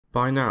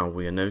By now,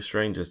 we are no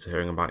strangers to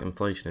hearing about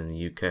inflation in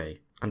the UK,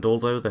 and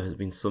although there has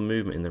been some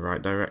movement in the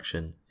right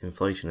direction,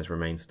 inflation has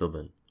remained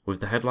stubborn. With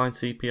the headline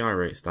CPI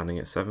rate standing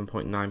at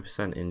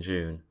 7.9% in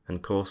June,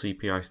 and core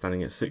CPI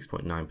standing at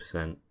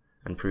 6.9%,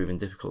 and proving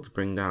difficult to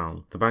bring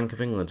down, the Bank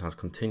of England has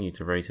continued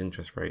to raise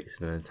interest rates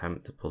in an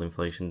attempt to pull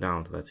inflation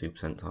down to their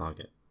 2%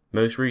 target.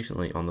 Most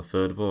recently, on the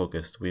 3rd of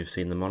August, we have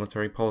seen the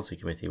Monetary Policy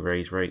Committee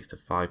raise rates to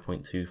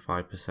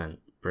 5.25%,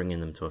 bringing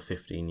them to a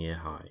 15-year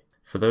high.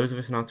 For those of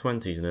us in our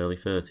 20s and early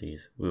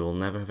 30s, we will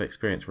never have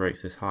experienced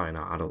rates this high in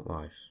our adult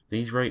life.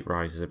 These rate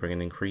rises are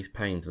bringing increased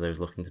pain to those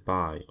looking to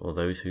buy or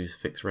those whose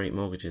fixed rate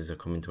mortgages are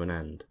coming to an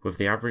end, with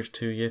the average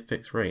 2-year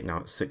fixed rate now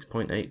at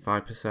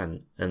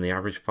 6.85% and the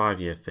average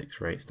 5-year fixed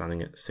rate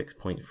standing at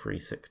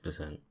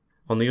 6.36%.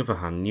 On the other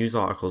hand, news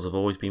articles have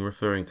always been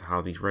referring to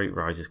how these rate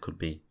rises could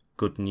be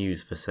good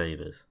news for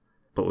savers.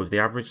 But with the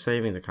average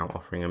savings account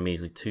offering a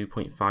measly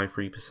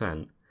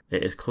 2.53%,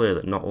 it is clear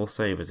that not all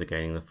savers are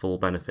gaining the full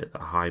benefit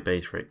that a high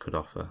base rate could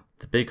offer.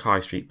 The big high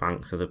street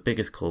banks are the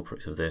biggest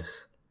culprits of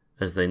this,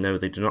 as they know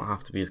they do not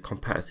have to be as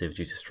competitive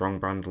due to strong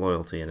brand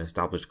loyalty and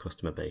established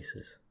customer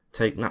bases.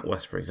 Take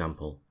NatWest for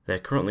example. They are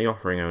currently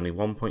offering only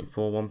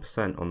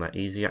 1.41% on their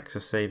easy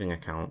access saving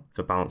account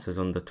for balances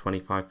under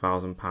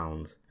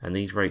 £25,000, and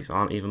these rates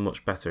aren't even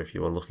much better if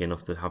you are lucky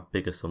enough to have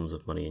bigger sums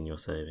of money in your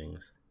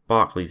savings.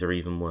 Barclays are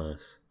even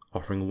worse,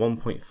 offering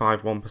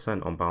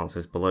 1.51% on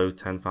balances below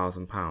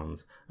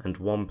 £10,000 and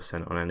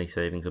 1% on any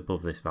savings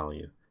above this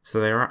value. So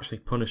they are actually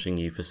punishing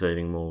you for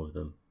saving more with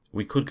them.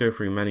 We could go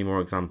through many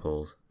more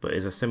examples, but it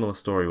is a similar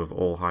story with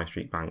all high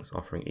street banks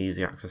offering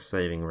easy access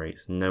saving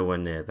rates nowhere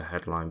near the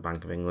headline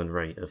Bank of England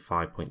rate of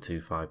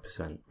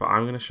 5.25%. But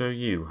I'm going to show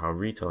you how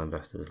retail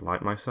investors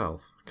like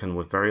myself can,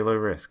 with very low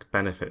risk,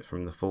 benefit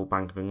from the full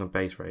Bank of England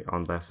base rate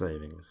on their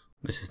savings.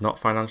 This is not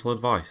financial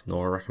advice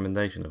nor a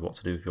recommendation of what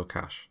to do with your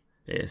cash.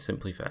 It is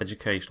simply for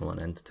educational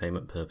and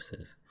entertainment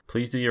purposes.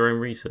 Please do your own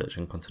research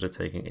and consider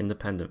taking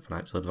independent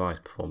financial advice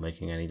before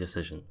making any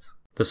decisions.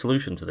 The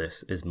solution to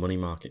this is money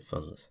market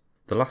funds.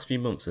 The last few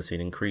months have seen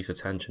increased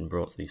attention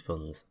brought to these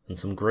funds, and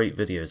some great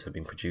videos have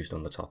been produced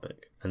on the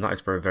topic, and that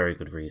is for a very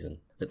good reason.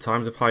 At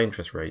times of high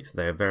interest rates,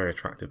 they are very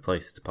attractive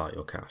places to park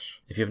your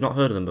cash. If you have not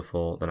heard of them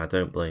before, then I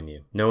don't blame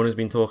you. No one has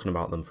been talking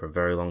about them for a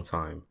very long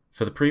time.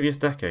 For the previous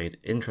decade,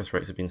 interest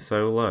rates have been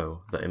so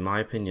low that in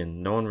my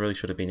opinion no one really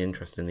should have been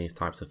interested in these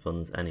types of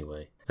funds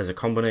anyway, as a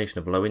combination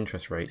of low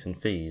interest rates and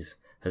fees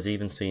has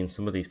even seen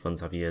some of these funds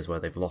have years where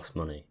they've lost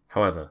money.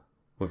 However,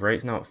 with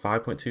rates now at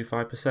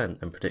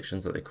 5.25% and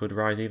predictions that they could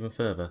rise even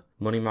further,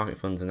 money market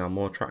funds are now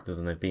more attractive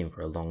than they've been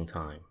for a long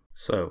time.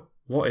 So,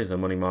 what is a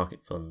money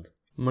market fund?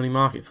 Money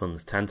market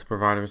funds tend to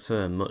provide a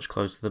return much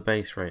closer to the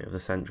base rate of the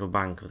central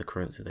bank of the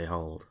currency they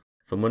hold.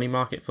 For money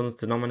market funds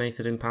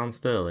denominated in pound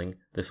sterling,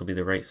 this will be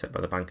the rate set by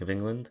the Bank of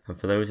England, and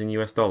for those in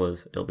US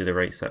dollars, it will be the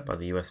rate set by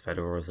the US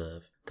Federal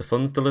Reserve. The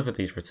funds deliver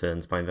these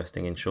returns by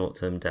investing in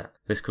short-term debt.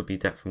 This could be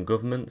debt from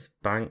governments,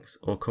 banks,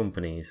 or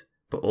companies,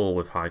 but all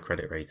with high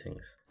credit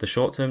ratings. The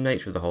short-term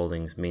nature of the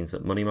holdings means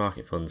that money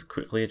market funds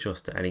quickly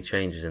adjust to any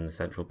changes in the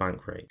central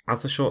bank rate.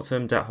 As the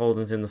short-term debt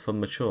holdings in the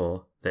fund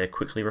mature, they are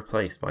quickly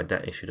replaced by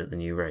debt issued at the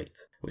new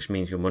rate, which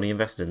means your money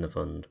invested in the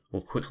fund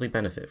will quickly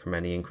benefit from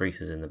any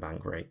increases in the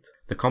bank rate.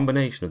 The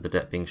combination of the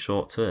debt being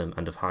short-term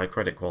and of high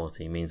credit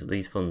quality means that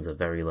these funds are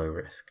very low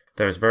risk.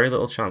 There is very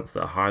little chance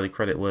that a highly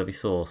credit-worthy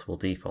source will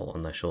default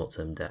on their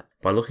short-term debt.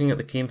 By looking at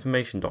the key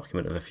information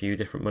document of a few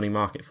different money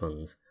market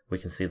funds, we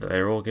can see that they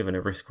are all given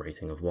a risk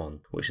rating of 1,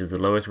 which is the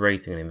lowest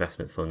rating an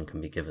investment fund can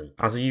be given.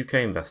 As a UK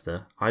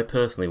investor, I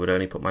personally would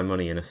only put my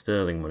money in a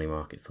sterling money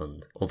market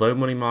fund. Although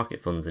money market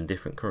funds in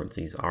different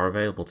currencies are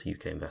available to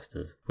UK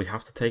investors, we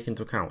have to take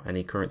into account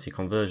any currency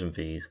conversion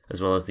fees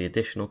as well as the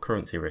additional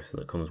currency risk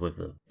that comes with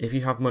them. If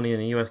you have money in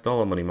a US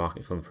dollar money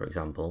market fund for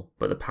example,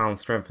 but the pound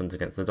strengthens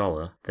against the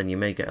dollar, then you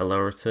may get a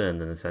lower return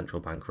than the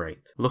central bank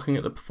rate. Looking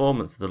at the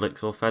performance of the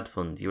Lixor Fed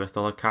Fund US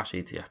dollar cash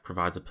ETF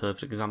provides a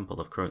perfect example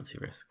of currency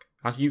risk.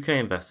 As UK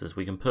investors,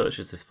 we can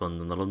purchase this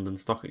fund on the London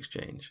Stock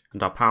Exchange,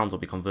 and our pounds will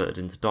be converted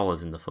into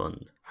dollars in the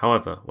fund.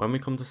 However, when we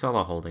come to sell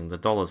our holding, the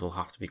dollars will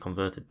have to be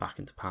converted back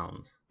into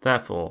pounds.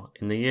 Therefore,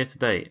 in the year to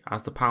date,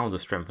 as the pound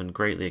has strengthened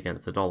greatly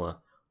against the dollar,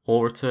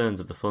 all returns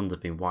of the fund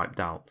have been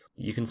wiped out.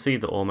 You can see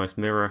the almost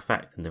mirror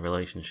effect in the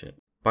relationship.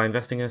 By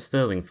investing in a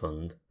sterling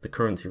fund, the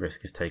currency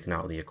risk is taken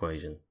out of the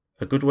equation.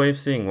 A good way of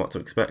seeing what to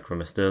expect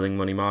from a sterling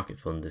money market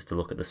fund is to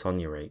look at the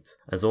SONIA rate,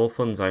 as all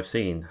funds I've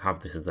seen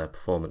have this as their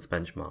performance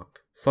benchmark.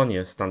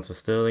 SONIA stands for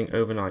Sterling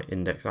Overnight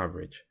Index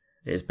Average.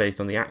 It is based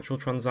on the actual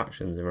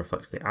transactions and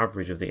reflects the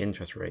average of the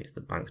interest rates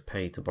that banks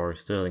pay to borrow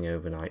sterling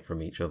overnight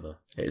from each other.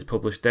 It is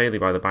published daily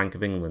by the Bank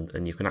of England,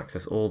 and you can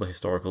access all the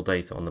historical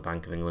data on the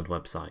Bank of England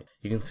website.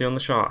 You can see on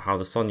the chart how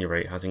the SONIA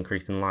rate has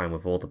increased in line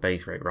with all the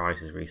base rate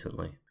rises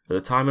recently. At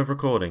the time of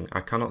recording,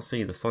 I cannot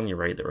see the SONIA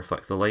rate that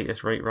reflects the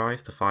latest rate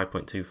rise to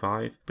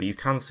 5.25, but you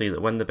can see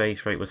that when the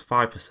base rate was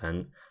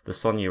 5%, the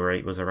SONIA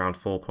rate was around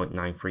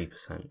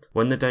 4.93%.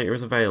 When the data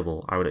is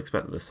available, I would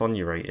expect that the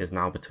SONIA rate is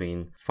now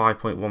between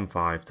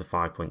 5.15 to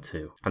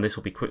 5.2, and this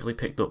will be quickly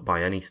picked up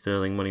by any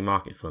sterling money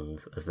market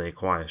funds as they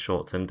acquire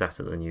short-term debt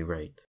at the new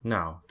rate.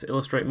 Now, to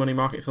illustrate money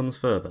market funds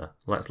further,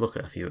 let's look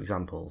at a few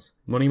examples.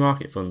 Money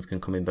market funds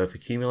can come in both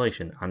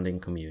accumulation and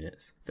income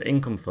units. For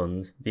income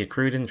funds, the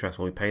accrued interest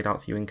will be paid out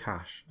to you in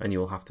cash, and you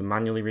will have to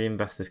manually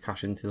reinvest this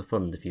cash into the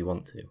fund if you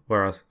want to.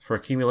 Whereas for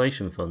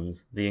accumulation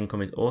funds, the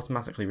income is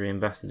automatically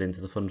reinvested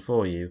into the fund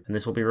for you, and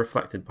this will be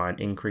reflected by an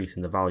increase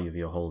in the value of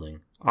your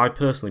holding. I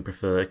personally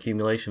prefer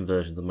accumulation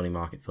versions of money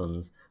market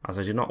funds, as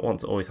I do not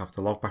want to always have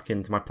to log back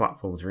into my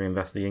platform to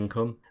reinvest the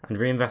income, and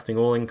reinvesting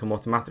all income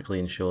automatically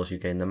ensures you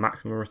gain the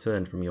maximum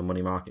return from your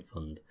money market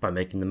fund by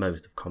making the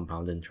most of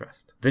compound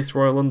interest. This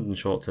Royal London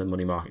short-term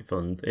money market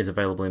fund is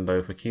available in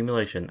both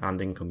accumulation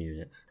and income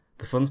units.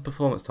 The fund's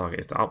performance target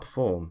is to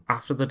outperform,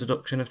 after the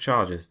deduction of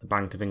charges, the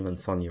Bank of England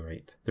SONIA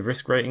rate. The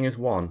risk rating is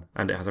 1,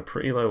 and it has a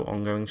pretty low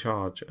ongoing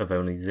charge of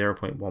only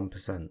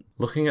 0.1%.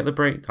 Looking at the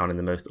breakdown in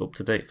the most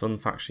up-to-date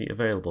fund fact sheet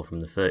available from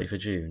the 30th of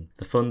June,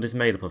 the fund is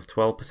made up of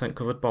 12%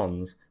 covered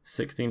bonds,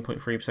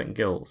 16.3%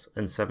 gilts,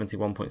 and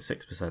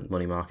 71.6%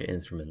 money market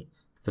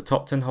instruments. The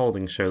top 10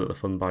 holdings show that the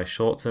fund buys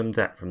short-term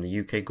debt from the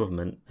UK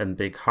government and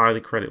big,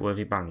 highly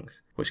creditworthy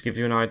banks, which gives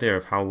you an idea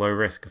of how low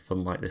risk a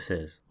fund like this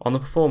is. On the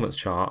performance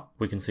chart,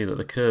 we can see that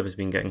the curve has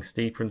been getting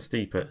steeper and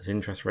steeper as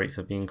interest rates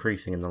have been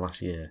increasing in the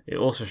last year. It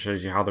also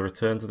shows you how the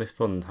returns of this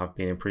fund have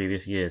been in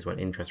previous years when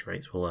interest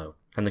rates were low.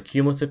 And the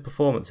cumulative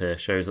performance here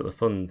shows that the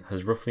fund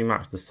has roughly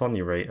matched the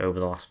SONIA rate over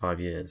the last 5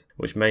 years,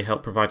 which may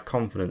help provide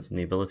confidence in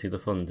the ability of the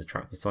fund to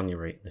track the SONIA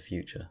rate in the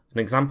future. An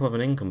example of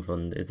an income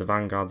fund is the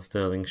Vanguard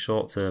Sterling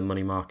Short-Term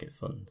Money Market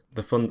Fund.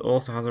 The fund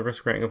also has a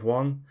risk rating of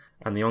 1,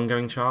 and the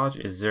ongoing charge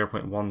is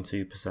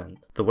 0.12%.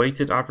 The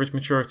weighted average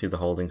maturity of the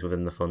holdings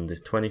within the fund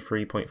is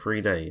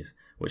 23.3 days,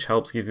 which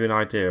helps give you an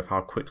idea of how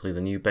quickly the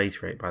new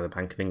base rate by the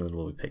Bank of England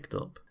will be picked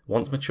up.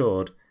 Once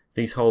matured,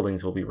 these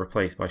holdings will be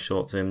replaced by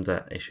short-term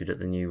debt issued at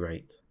the new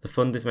rate. The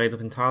fund is made up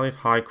entirely of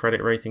high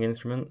credit rating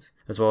instruments,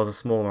 as well as a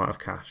small amount of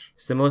cash.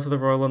 Similar to the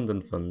Royal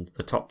London Fund,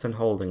 the top 10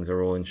 holdings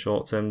are all in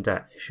short-term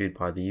debt issued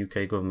by the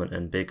UK government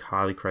and big,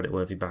 highly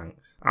creditworthy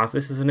banks. As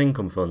this is an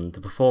income fund,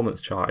 the performance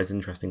chart is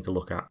interesting to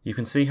look at. You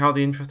can see how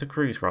the interest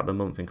accrues throughout the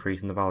month,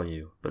 increasing the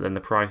value, but then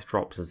the price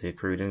drops as the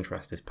accrued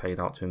interest is paid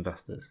out to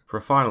investors. For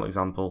a final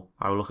example,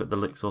 I will look at the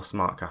Lixor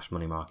Smart Cash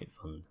Money Market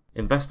Fund.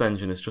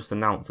 InvestEngine has just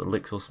announced that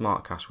Lixor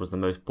Smart Cash was the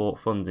most bought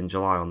fund in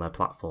July on their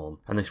platform,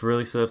 and this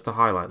really serves to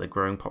highlight the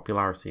growing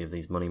popularity of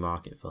these money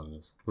market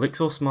funds.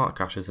 Lixor Smart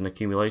Cash is an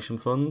accumulation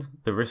fund,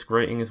 the risk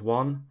rating is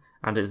 1,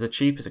 and it is the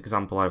cheapest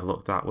example I've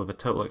looked at with a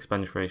total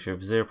expenditure ratio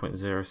of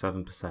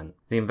 0.07%.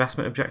 The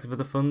investment objective of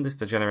the fund is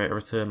to generate a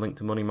return linked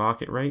to money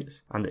market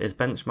rates, and it is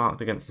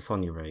benchmarked against the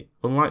SONIA rate.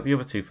 Unlike the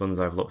other two funds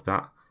I've looked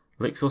at,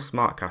 Lixor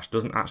Smart Cash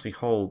doesn't actually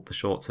hold the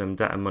short-term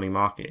debt and money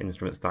market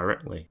instruments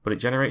directly, but it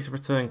generates a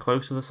return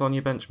close to the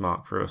SONIA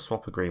benchmark through a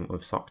swap agreement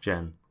with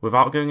SocGen.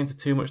 Without going into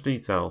too much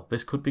detail,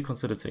 this could be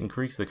considered to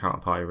increase the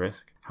counterparty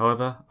risk.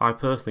 However, I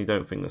personally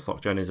don't think that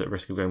SocGen is at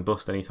risk of going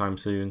bust anytime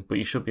soon, but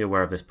you should be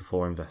aware of this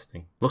before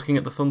investing. Looking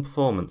at the fund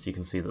performance, you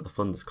can see that the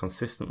fund has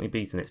consistently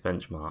beaten its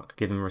benchmark,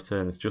 giving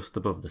returns just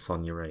above the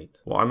SONIA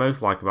rate. What I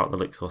most like about the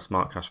Lixor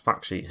Smart Cash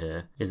fact sheet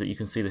here is that you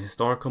can see the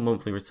historical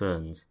monthly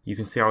returns. You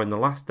can see how in the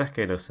last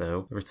decade or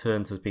so, the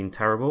returns has been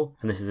terrible,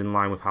 and this is in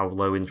line with how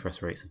low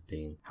interest rates have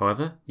been.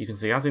 However, you can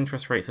see as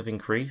interest rates have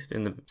increased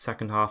in the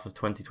second half of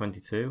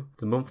 2022,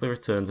 the monthly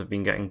returns have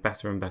been getting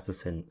better and better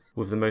since,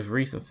 with the most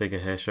recent figure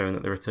here showing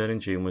that the return in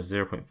June was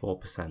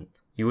 0.4%.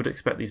 You would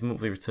expect these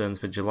monthly returns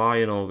for July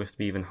and August to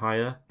be even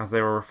higher, as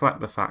they will reflect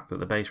the fact that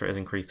the base rate has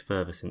increased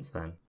further since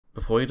then.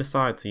 Before you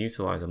decide to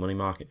utilise a money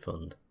market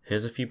fund,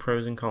 here's a few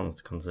pros and cons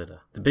to consider.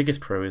 The biggest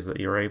pro is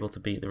that you're able to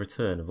beat the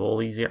return of all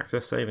easy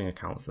access saving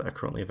accounts that are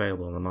currently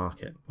available on the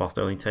market, whilst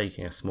only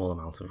taking a small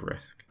amount of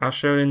risk. As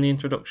shown in the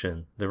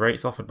introduction, the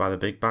rates offered by the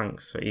big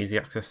banks for easy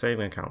access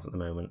saving accounts at the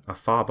moment are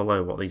far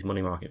below what these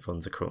money market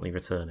funds are currently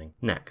returning.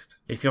 Next,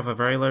 if you have a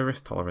very low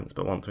risk tolerance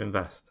but want to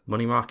invest,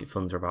 money market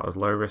funds are about as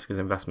low risk as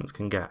investments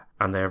can get,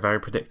 and they are very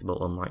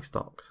predictable unlike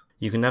stocks.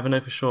 You can never know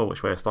for sure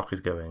which way a stock is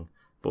going,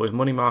 but with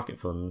money market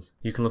funds,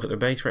 you can look at the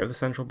base rate of the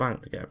central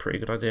bank to get a pretty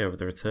good idea of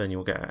the return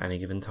you'll get at any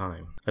given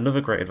time. Another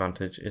great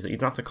advantage is that you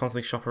don't have to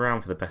constantly shop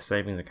around for the best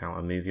savings account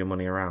and move your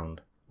money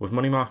around. With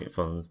money market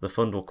funds, the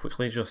fund will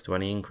quickly adjust to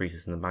any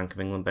increases in the Bank of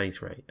England base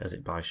rate as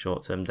it buys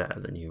short-term debt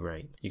at the new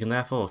rate. You can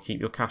therefore keep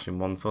your cash in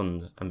one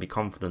fund and be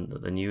confident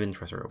that the new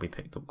interest rate will be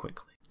picked up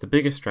quickly. The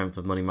biggest strength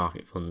of money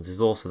market funds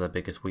is also their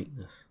biggest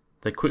weakness.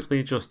 They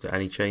quickly adjust to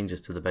any changes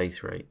to the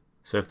base rate.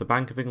 So if the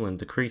Bank of England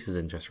decreases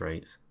interest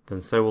rates, then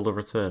so will the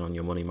return on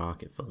your money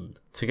market fund.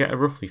 To get a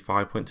roughly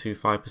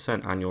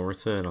 5.25% annual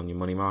return on your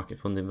money market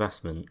fund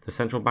investment, the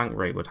central bank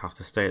rate would have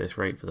to stay at this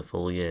rate for the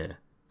full year.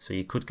 so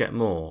you could get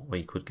more or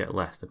you could get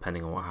less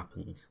depending on what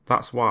happens.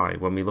 That's why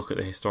when we look at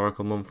the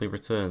historical monthly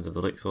returns of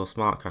the Lixor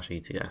Smart Cash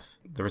ETF,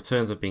 the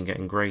returns have been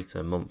getting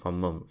greater month on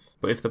month.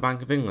 But if the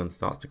Bank of England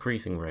starts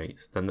decreasing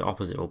rates, then the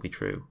opposite will be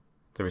true.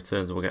 The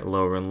returns will get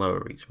lower and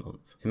lower each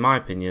month. In my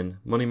opinion,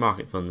 money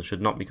market funds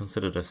should not be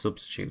considered a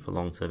substitute for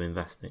long-term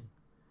investing.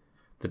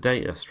 The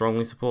data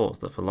strongly supports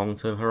that for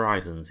long-term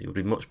horizons, you would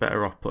be much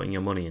better off putting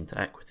your money into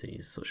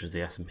equities, such as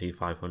the S&P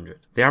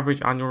 500. The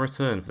average annual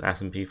return for the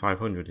S&P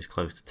 500 is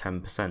close to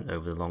 10%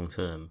 over the long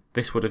term.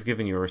 This would have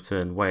given you a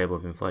return way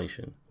above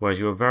inflation, whereas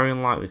you are very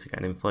unlikely to get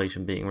an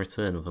inflation-beating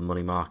return with a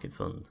money market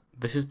fund.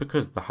 This is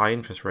because the high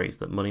interest rates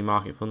that money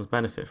market funds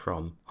benefit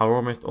from are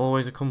almost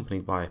always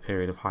accompanied by a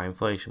period of high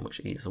inflation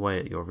which eats away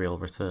at your real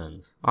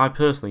returns. I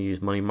personally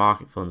use money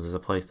market funds as a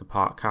place to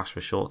park cash for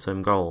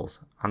short-term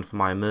goals and for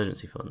my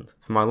emergency fund.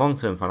 For my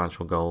long-term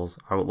financial goals,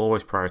 I will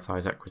always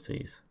prioritise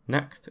equities.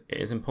 Next, it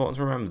is important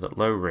to remember that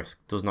low risk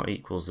does not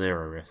equal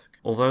zero risk.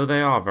 Although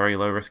they are very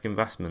low risk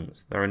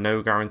investments, there are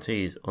no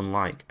guarantees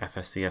unlike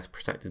FSCS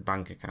protected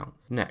bank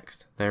accounts.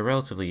 Next, they are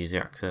relatively easy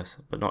access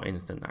but not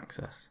instant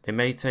access. It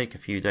may take a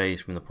few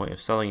days from the point of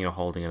selling your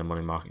holding in a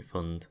money market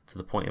fund to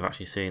the point of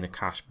actually seeing the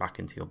cash back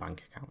into your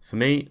bank account. For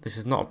me, this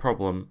is not a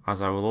problem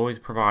as I will always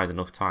provide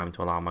enough time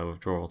to allow my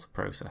withdrawal to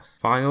process.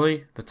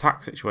 Finally, the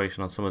tax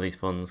situation on some of these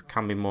funds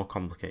can be more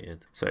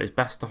complicated, so it is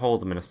best to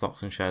hold them in a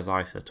stocks and shares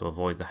ISA to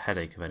avoid the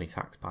headache of any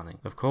tax planning.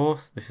 Of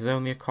course, this is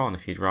only a con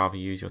if you'd rather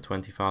use your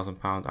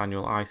 £20,000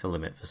 annual ISA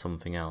limit for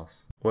something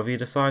else. Whether you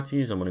decide to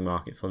use a money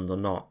market fund or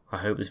not, I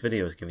hope this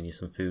video has given you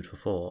some food for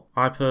thought.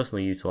 I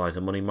personally utilise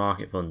a money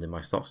market fund in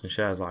my stocks and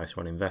shares ISA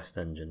on Invest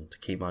Engine to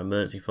keep my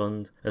emergency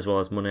fund, as well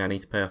as money I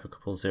need to pay off a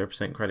couple of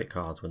 0% credit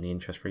cards when the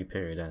interest-free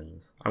period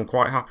ends. I'm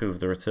quite happy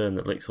with the return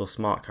that Lixor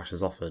Smart Cash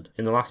has offered.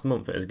 In the last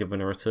month it has given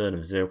a return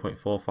of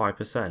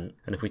 0.45%,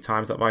 and if we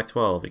times that by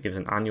 12 it gives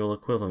an annual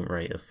equivalent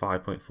rate of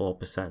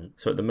 5.4%.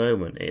 So at the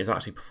moment it is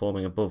actually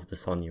performing above the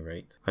SONIA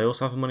rate. I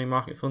also have a money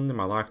market fund in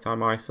my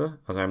lifetime ISA,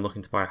 as I am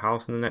looking to buy a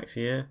house in the next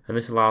year, and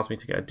this allows me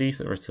to get a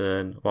decent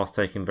return whilst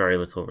taking very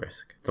little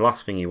risk. The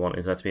last thing you want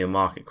is there to be a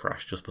market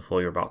crash just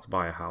before you're about to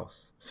buy a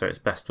house, so it's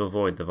best to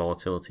avoid the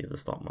volatility of the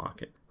stock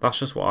market. That's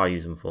just what I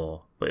use them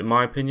for, but in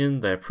my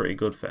opinion they're pretty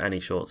good for any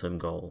short-term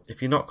goal.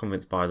 If you're not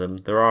convinced by them,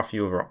 there are a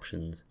few other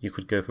options. You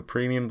could go for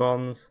premium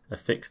bonds, a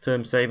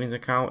fixed-term savings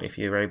account if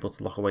you're able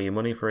to lock away your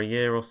money for a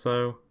year or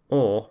so,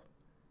 or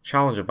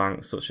challenger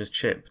banks such as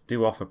Chip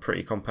do offer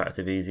pretty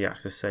competitive easy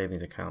access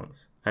savings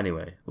accounts.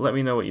 Anyway, let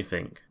me know what you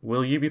think.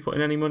 Will you be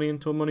putting any money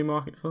into a money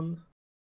market fund?